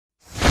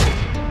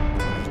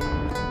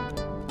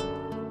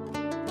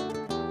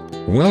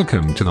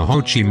Welcome to the Ho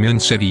Chi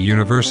Minh City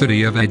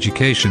University of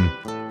Education.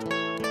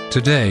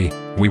 Today,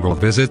 we will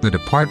visit the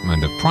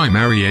Department of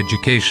Primary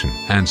Education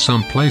and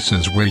some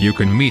places where you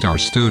can meet our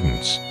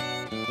students.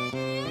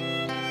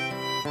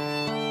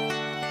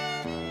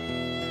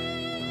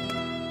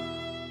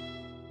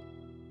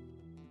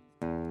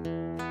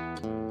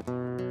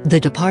 The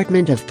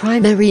Department of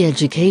Primary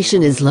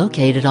Education is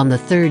located on the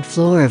third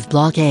floor of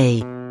Block A.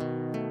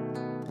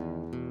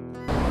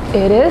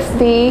 It is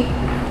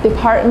the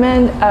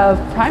Department of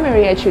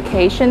Primary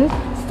Education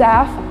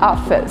Staff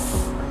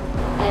Office.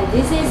 And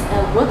this is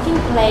a working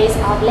place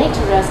of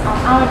lecturers on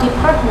our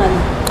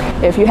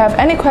department. If you have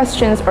any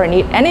questions or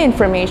need any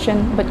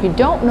information but you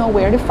don't know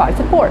where to find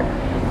support,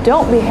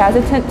 don't be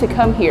hesitant to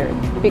come here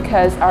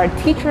because our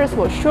teachers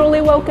will surely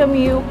welcome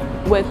you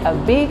with a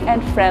big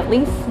and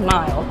friendly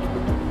smile.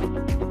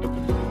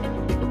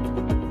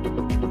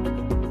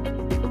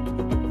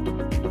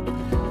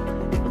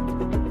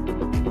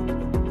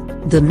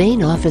 The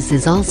main office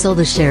is also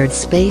the shared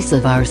space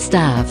of our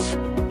staff.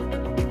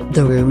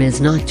 The room is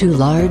not too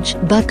large,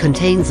 but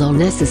contains all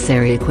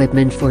necessary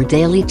equipment for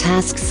daily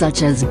tasks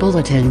such as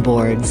bulletin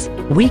boards,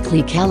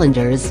 weekly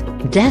calendars,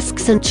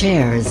 desks and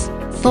chairs,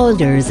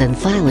 folders and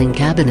filing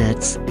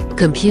cabinets,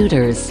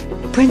 computers,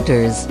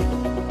 printers,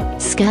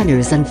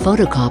 scanners and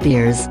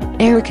photocopiers,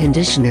 air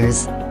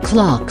conditioners,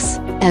 clocks,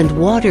 and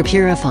water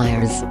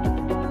purifiers.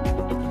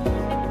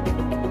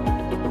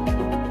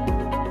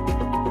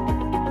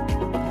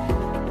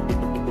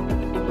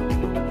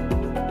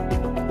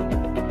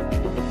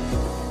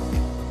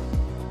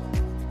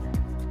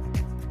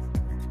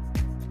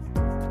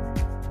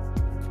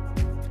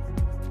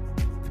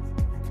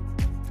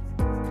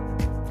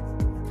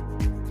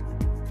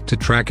 To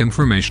track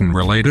information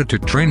related to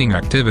training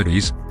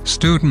activities,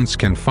 students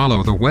can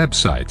follow the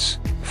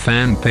websites,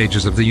 fan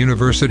pages of the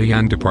university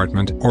and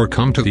department, or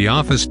come to the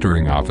office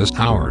during office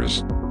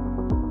hours.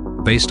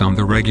 Based on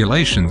the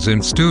regulations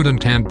in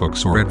student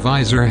handbooks or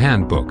advisor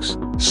handbooks,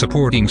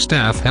 supporting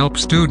staff help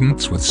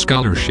students with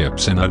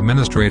scholarships and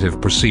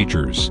administrative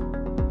procedures.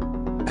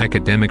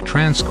 Academic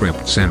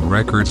transcripts and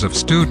records of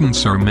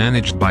students are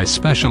managed by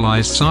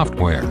specialized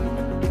software.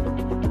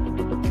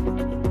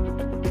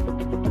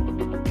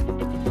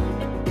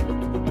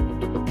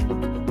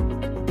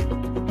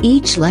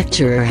 Each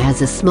lecturer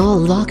has a small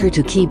locker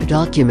to keep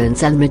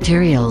documents and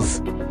materials.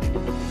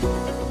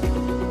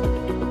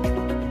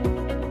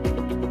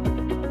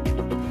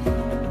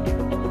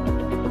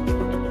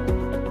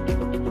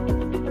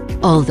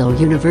 Although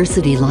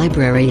University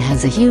Library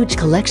has a huge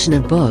collection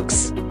of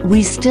books,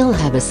 we still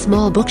have a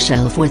small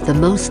bookshelf with the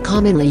most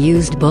commonly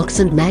used books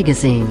and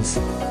magazines.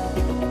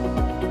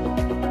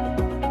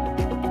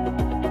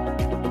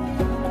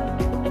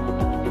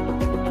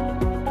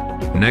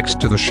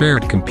 Next to the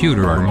shared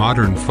computer are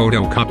modern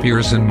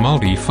photocopiers and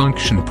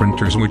multi-function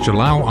printers which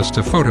allow us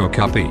to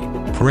photocopy,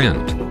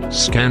 print,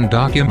 scan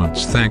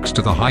documents thanks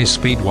to the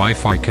high-speed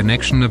Wi-Fi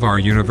connection of our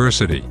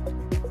university.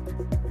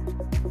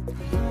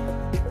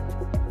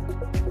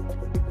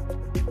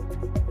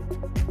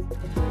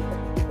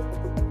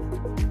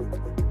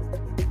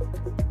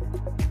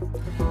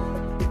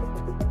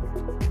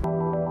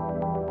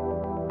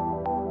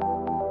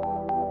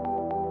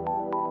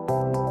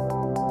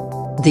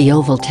 The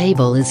oval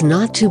table is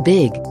not too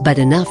big, but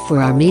enough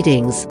for our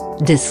meetings,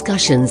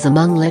 discussions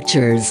among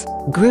lecturers,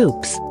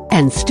 groups,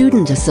 and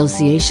student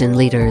association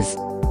leaders.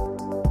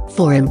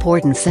 For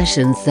important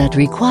sessions that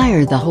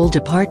require the whole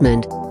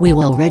department, we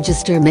will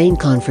register main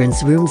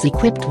conference rooms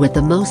equipped with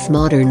the most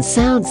modern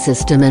sound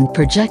system and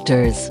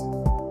projectors.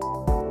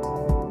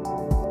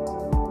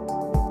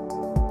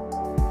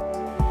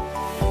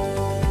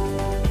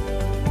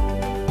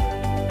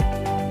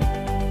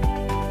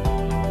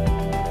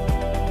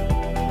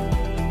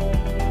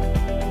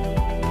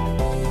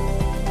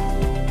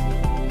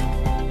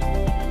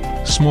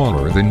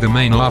 Smaller than the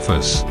main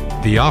office,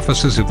 the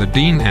offices of the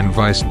Dean and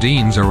Vice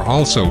Deans are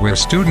also where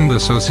student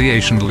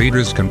association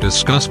leaders can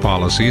discuss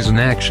policies and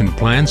action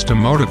plans to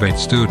motivate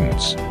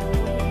students.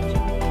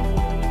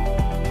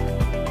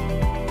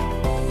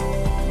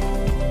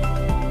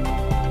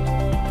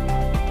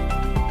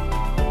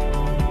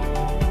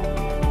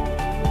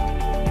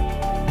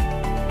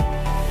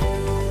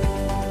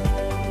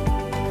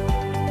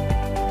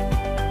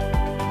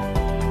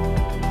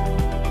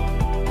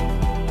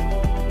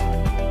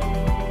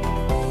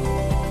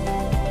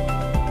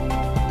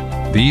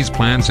 These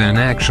plans and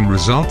action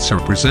results are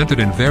presented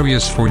in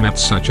various formats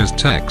such as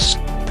text,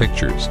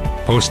 pictures,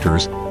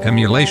 posters,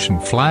 emulation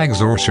flags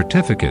or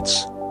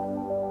certificates.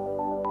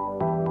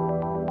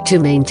 To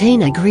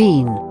maintain a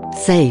green,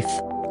 safe,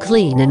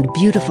 clean and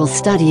beautiful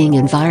studying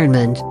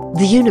environment,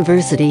 the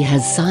university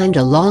has signed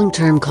a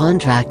long-term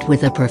contract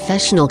with a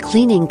professional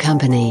cleaning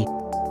company.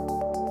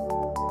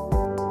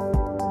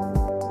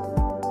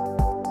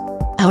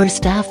 Our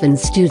staff and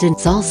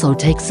students also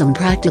take some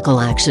practical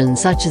action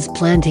such as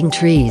planting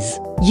trees,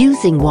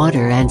 using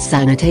water and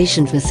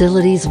sanitation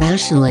facilities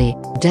rationally,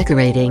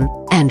 decorating,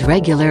 and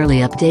regularly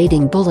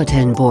updating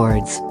bulletin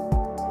boards.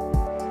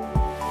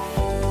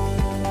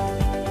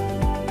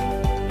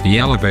 The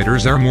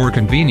elevators are more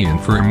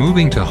convenient for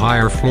moving to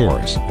higher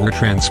floors or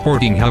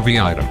transporting heavy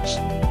items.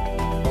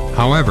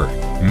 However,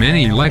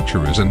 many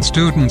lecturers and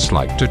students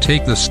like to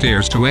take the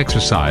stairs to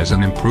exercise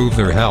and improve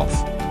their health.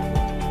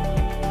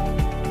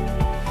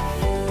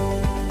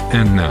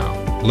 And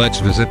now, let's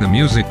visit the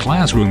music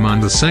classroom on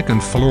the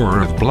second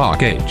floor of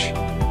Block H.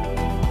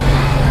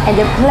 And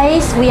the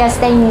place we are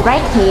staying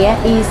right here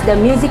is the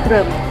music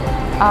room.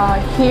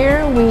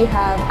 Here we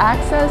have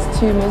access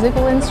to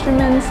musical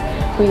instruments.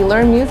 We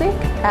learn music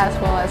as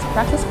well as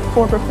practice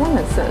for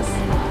performances.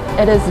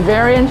 It is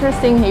very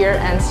interesting here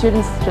and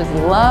students just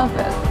love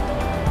it.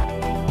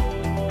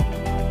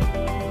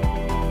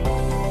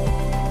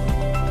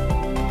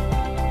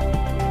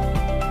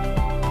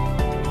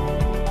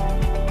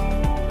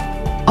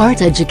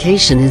 Art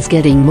education is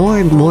getting more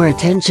and more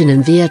attention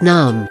in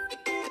Vietnam.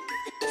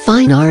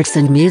 Fine arts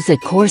and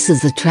music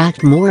courses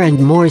attract more and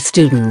more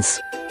students.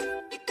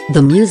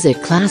 The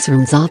music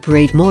classrooms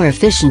operate more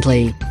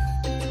efficiently.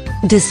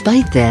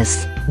 Despite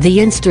this,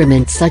 the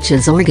instruments such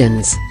as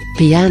organs,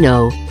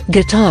 piano,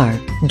 guitar,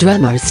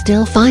 drum are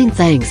still fine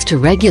thanks to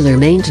regular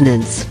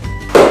maintenance.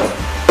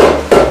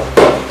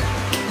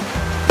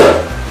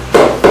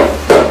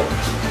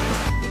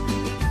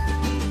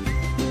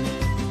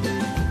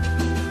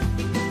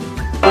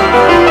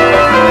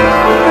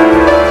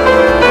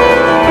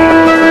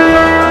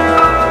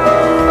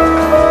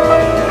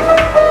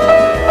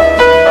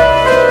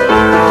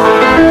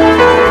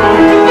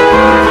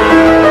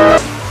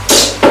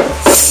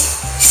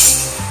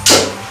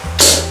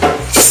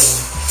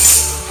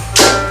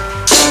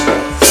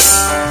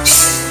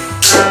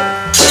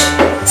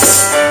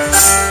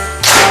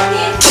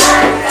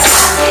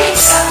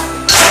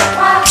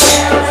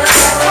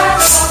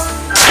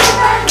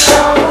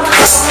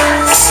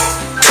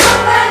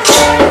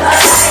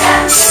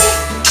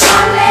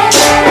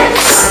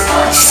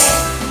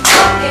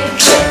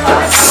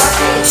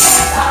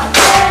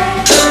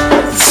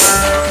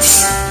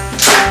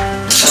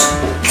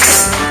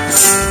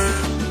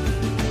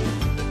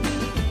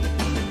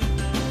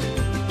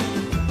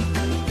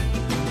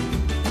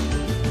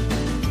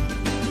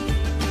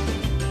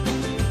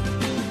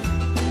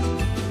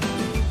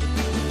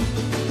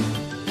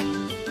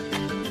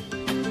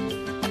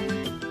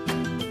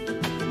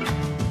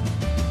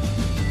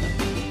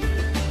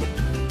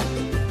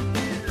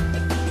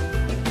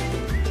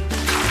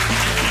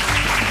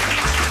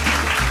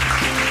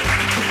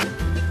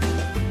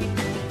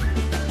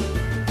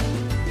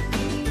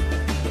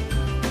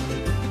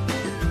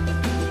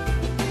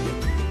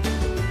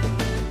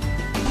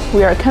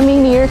 We are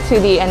coming near to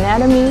the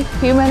Anatomy,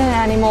 Human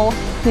and Animal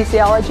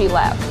Physiology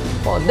Lab.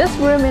 Well, this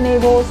room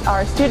enables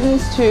our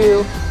students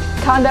to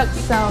conduct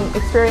some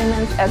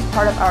experiments as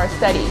part of our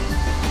study.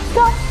 Let's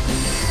go!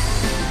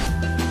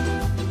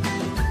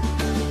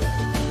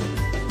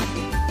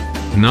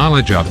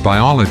 Knowledge of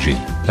biology,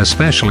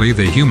 especially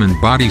the human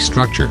body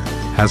structure,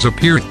 has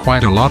appeared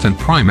quite a lot in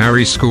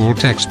primary school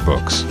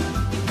textbooks.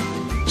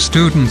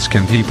 Students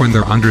can deepen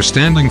their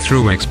understanding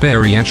through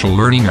experiential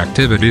learning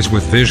activities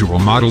with visual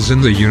models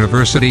in the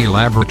University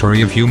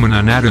Laboratory of Human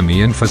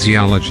Anatomy and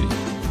Physiology.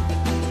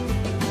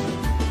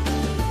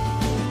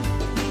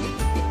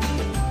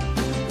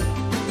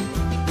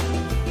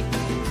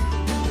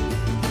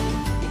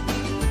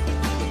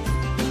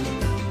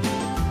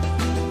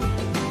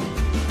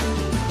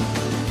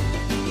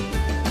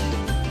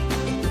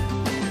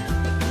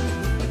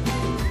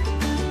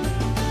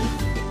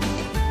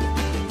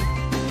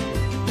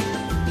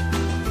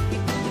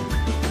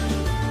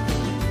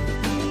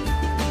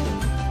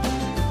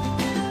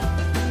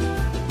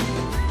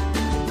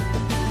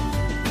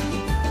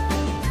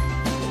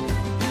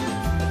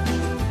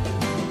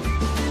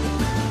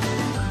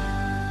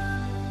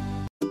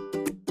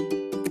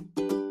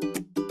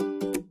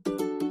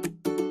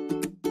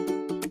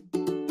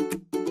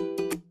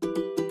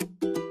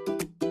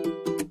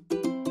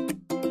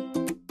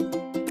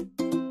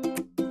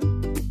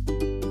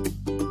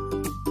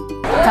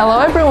 Hello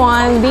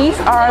everyone, these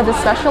are the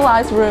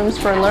specialized rooms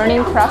for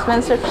learning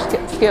craftsmanship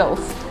skills.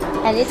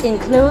 And it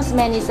includes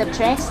many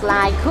subjects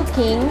like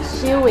cooking,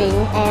 sewing,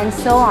 and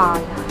so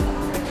on.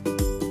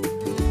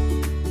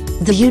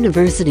 The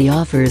university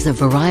offers a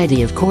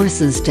variety of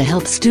courses to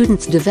help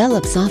students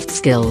develop soft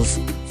skills.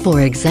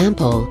 For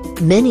example,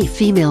 many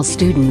female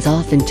students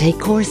often take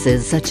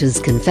courses such as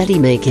confetti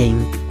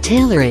making,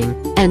 tailoring,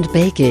 and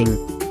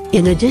baking.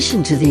 In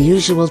addition to the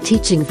usual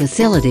teaching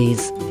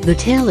facilities, the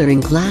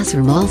tailoring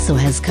classroom also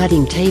has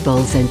cutting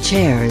tables and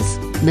chairs,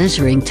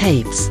 measuring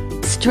tapes,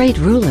 straight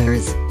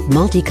rulers,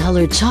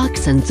 multicolored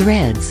chalks and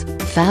threads,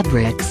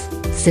 fabrics,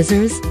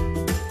 scissors,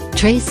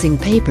 tracing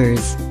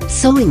papers,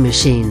 sewing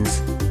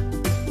machines.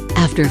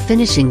 After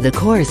finishing the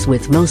course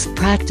with most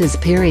practice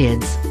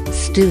periods,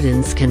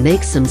 students can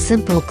make some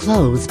simple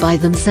clothes by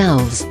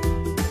themselves.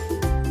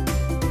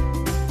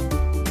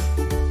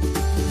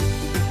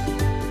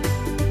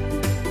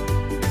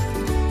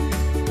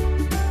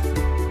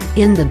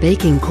 In the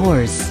baking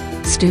course,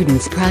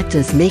 students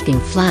practice making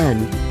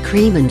flan,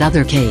 cream and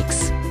other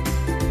cakes.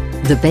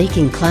 The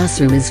baking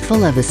classroom is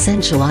full of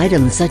essential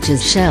items such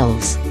as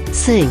shelves,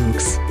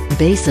 sinks,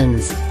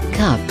 basins,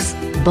 cups,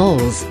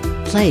 bowls,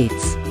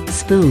 plates,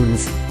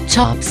 spoons,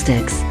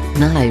 chopsticks,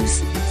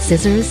 knives,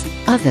 scissors,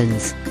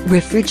 ovens,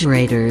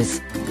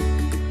 refrigerators.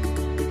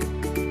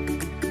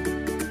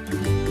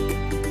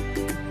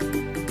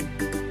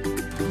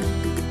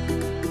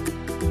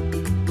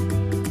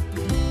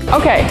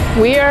 Okay,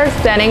 we are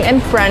standing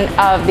in front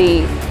of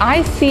the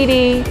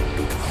ICT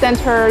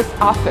Center's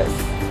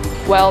office.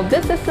 Well,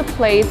 this is the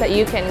place that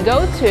you can go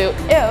to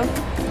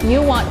if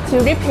you want to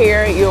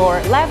repair your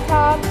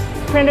laptop,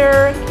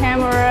 printer,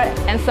 camera,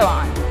 and so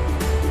on.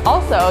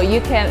 Also,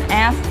 you can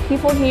ask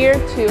people here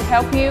to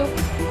help you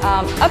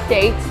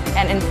update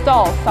and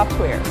install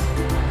software.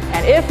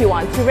 And if you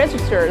want to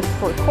register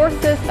for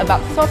courses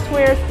about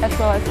software as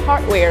well as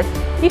hardware,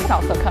 you can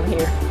also come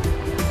here.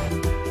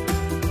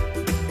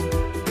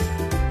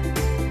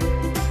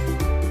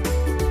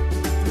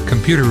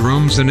 Computer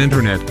rooms and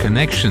internet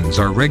connections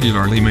are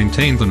regularly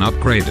maintained and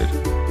upgraded.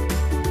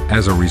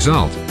 As a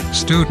result,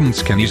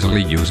 students can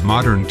easily use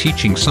modern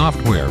teaching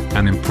software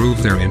and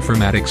improve their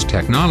informatics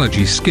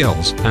technology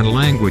skills and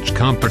language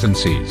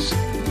competencies.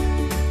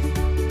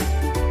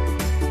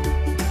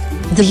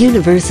 The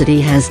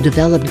university has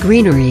developed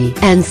greenery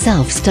and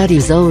self-study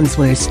zones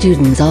where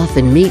students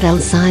often meet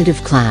outside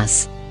of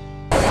class.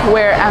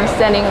 Where I'm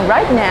standing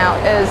right now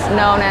is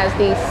known as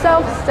the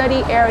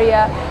self-study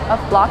area of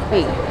Block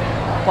B.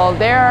 Well,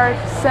 there are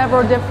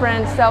several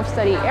different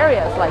self-study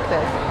areas like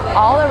this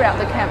all around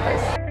the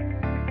campus.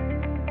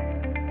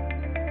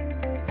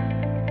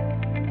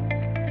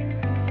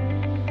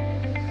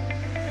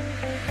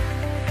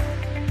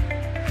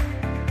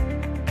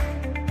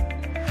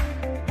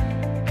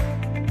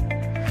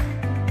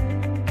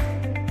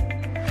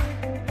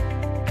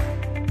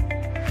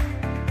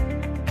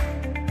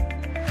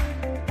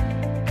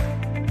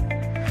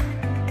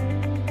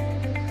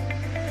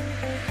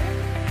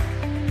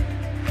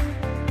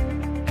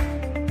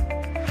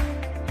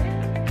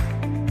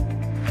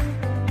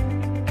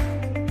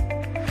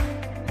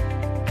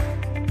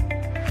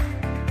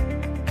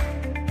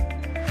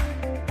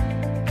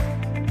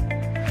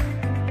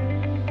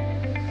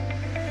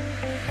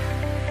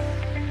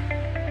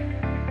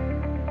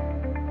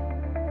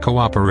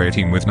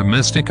 Cooperating with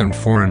domestic and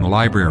foreign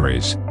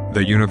libraries,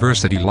 the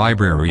university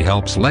library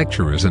helps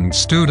lecturers and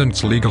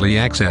students legally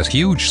access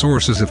huge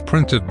sources of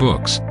printed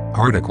books,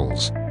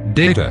 articles,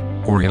 data,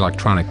 or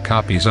electronic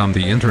copies on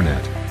the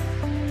internet.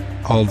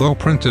 Although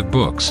printed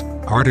books,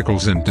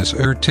 articles and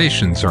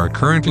dissertations are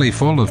currently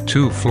full of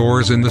 2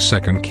 floors in the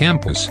second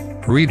campus,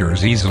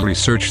 readers easily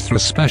search through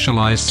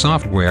specialized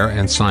software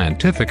and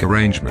scientific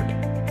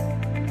arrangement.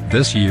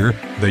 This year,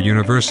 the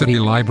university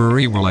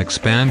library will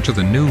expand to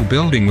the new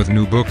building with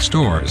new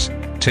bookstores,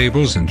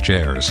 tables and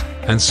chairs,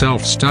 and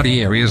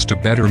self-study areas to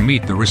better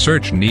meet the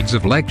research needs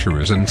of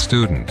lecturers and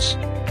students.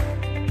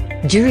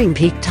 During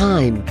peak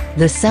time,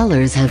 the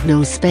cellars have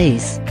no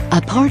space.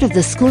 A part of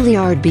the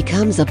schoolyard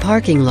becomes a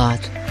parking lot.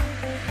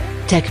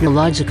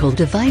 Technological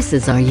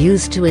devices are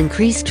used to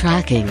increase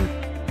tracking.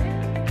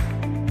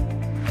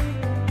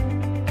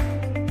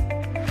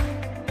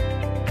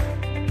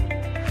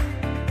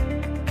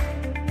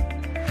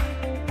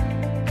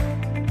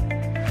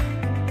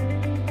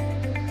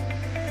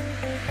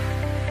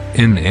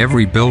 In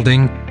every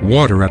building,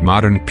 water at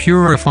modern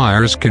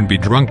purifiers can be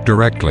drunk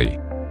directly.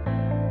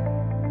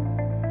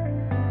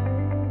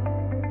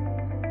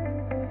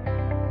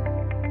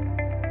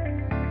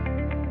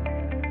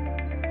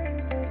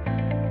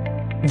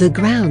 The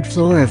ground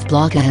floor of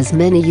Block A has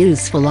many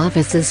useful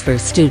offices for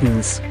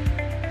students.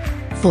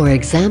 For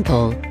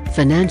example,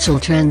 financial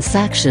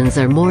transactions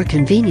are more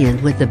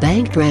convenient with the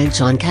bank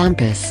branch on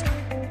campus.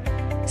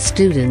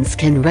 Students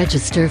can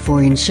register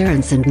for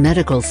insurance and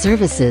medical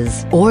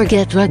services or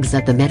get drugs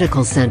at the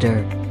medical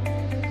center.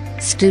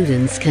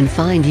 Students can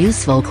find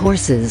useful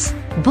courses,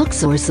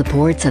 books or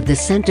supports at the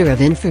Center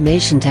of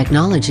Information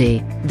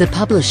Technology, the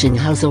Publishing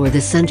House or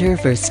the Center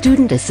for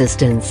Student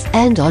Assistance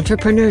and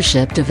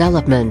Entrepreneurship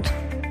Development.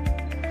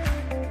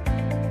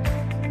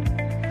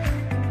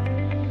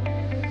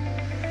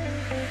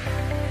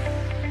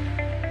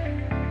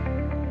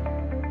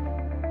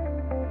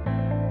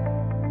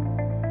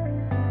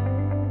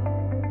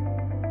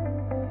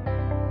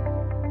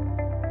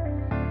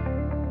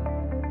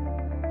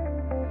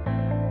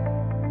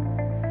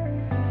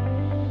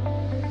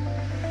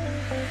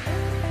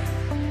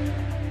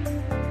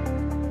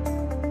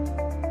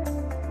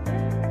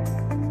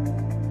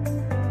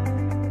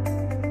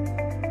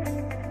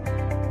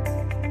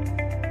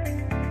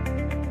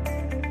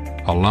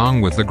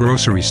 Along with the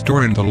grocery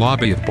store in the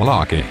lobby of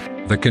Block A,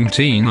 the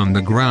canteen on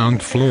the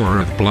ground floor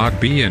of Block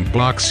B and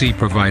Block C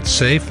provides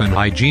safe and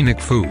hygienic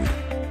food.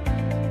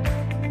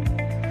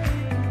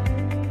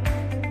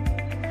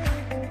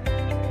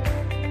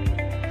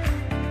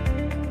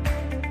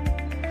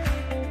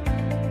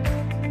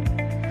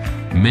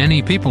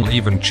 Many people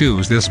even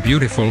choose this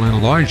beautiful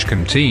and large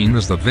canteen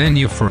as the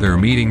venue for their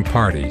meeting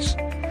parties.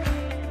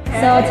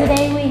 So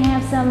today we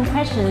have some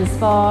questions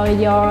for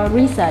your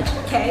research.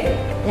 Okay.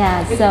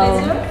 Yeah. With So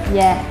pleasure.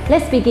 yeah,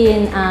 let's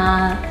begin.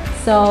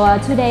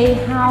 Today,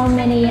 how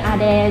many are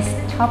there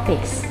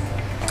topics?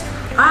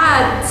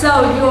 So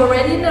you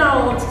already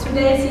know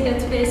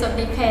today so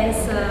depends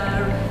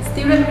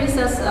student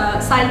research,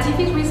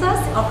 scientific research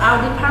of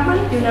our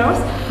department.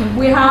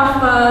 We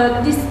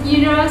have this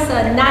year's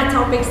 9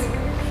 topics.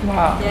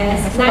 Wow.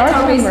 Yes, That's a 9 large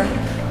topics.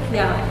 number.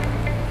 Yeah.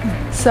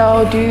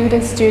 So do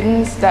the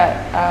students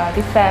that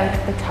defend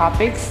the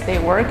topics, they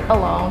work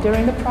alone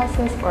during the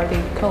process or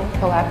they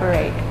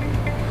collaborate?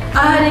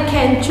 They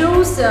can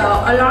choose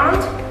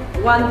around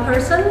one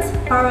person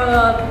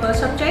per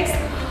subject,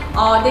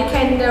 or they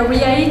can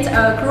create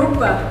a group.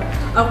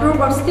 A group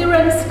of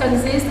students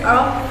consists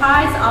of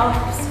 5 or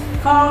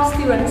 4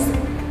 students.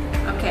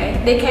 Okay,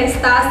 they can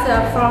start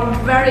from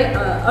very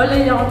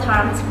early on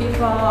times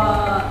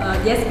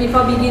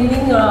before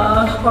beginning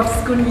of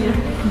school year.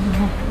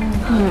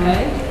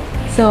 Okay.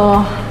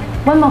 So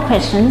one more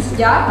question.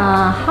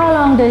 Yeah. How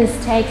long does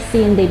it take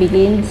since they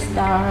begin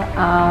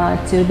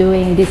to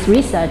doing this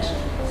research?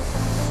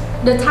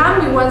 The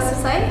time you want to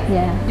say?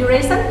 Yeah.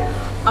 Duration?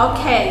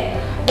 Okay.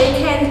 They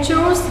can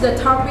choose the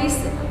topics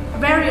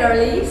very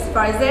early.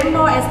 For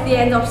example, at the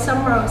end of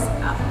summers,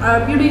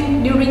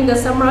 during the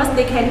summers,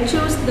 they can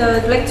choose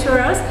the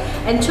lecturers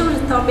and choose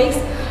the topics.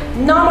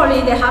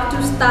 Normally, they have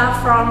to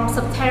start from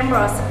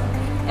September,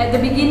 at the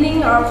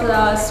beginning of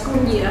the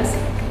school years.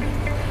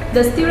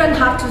 The students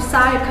have to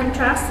sign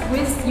contracts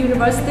with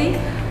university.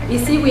 You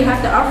see, we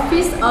have the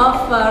Office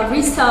of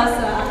Research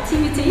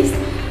Activities,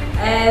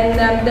 and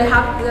they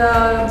have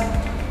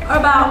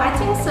about, I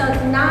think,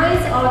 9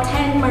 or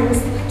 10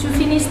 months to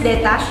finish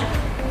their task.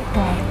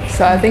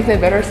 So I think they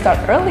better start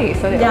early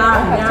so they don't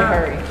have to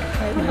hurry.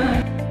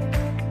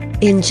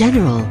 In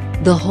general,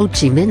 the Ho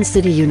Chi Minh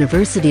City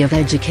University of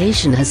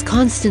Education has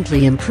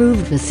constantly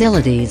improved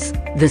facilities,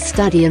 the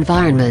study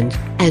environment,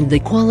 and the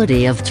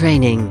quality of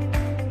training.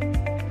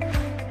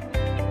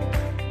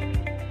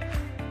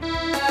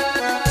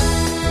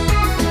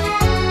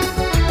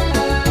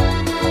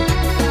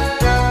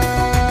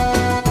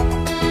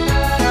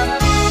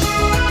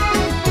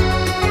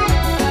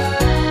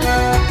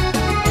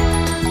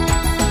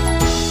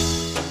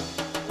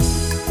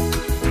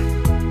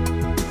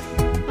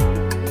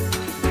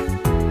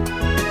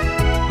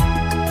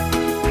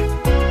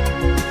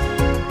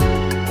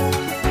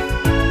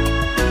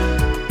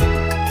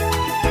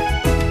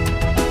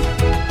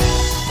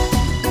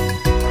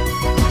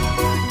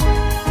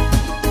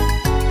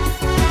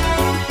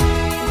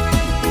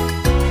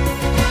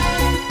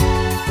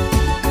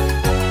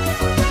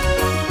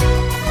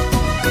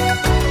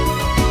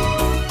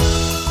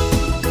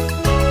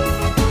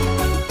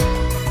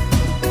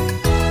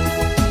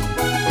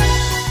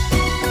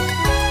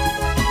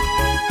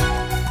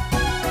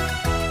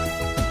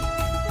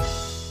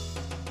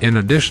 In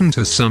addition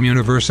to some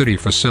university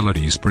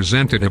facilities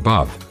presented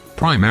above,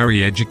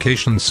 primary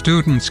education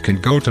students can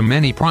go to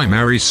many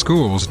primary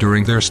schools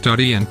during their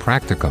study and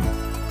practicum.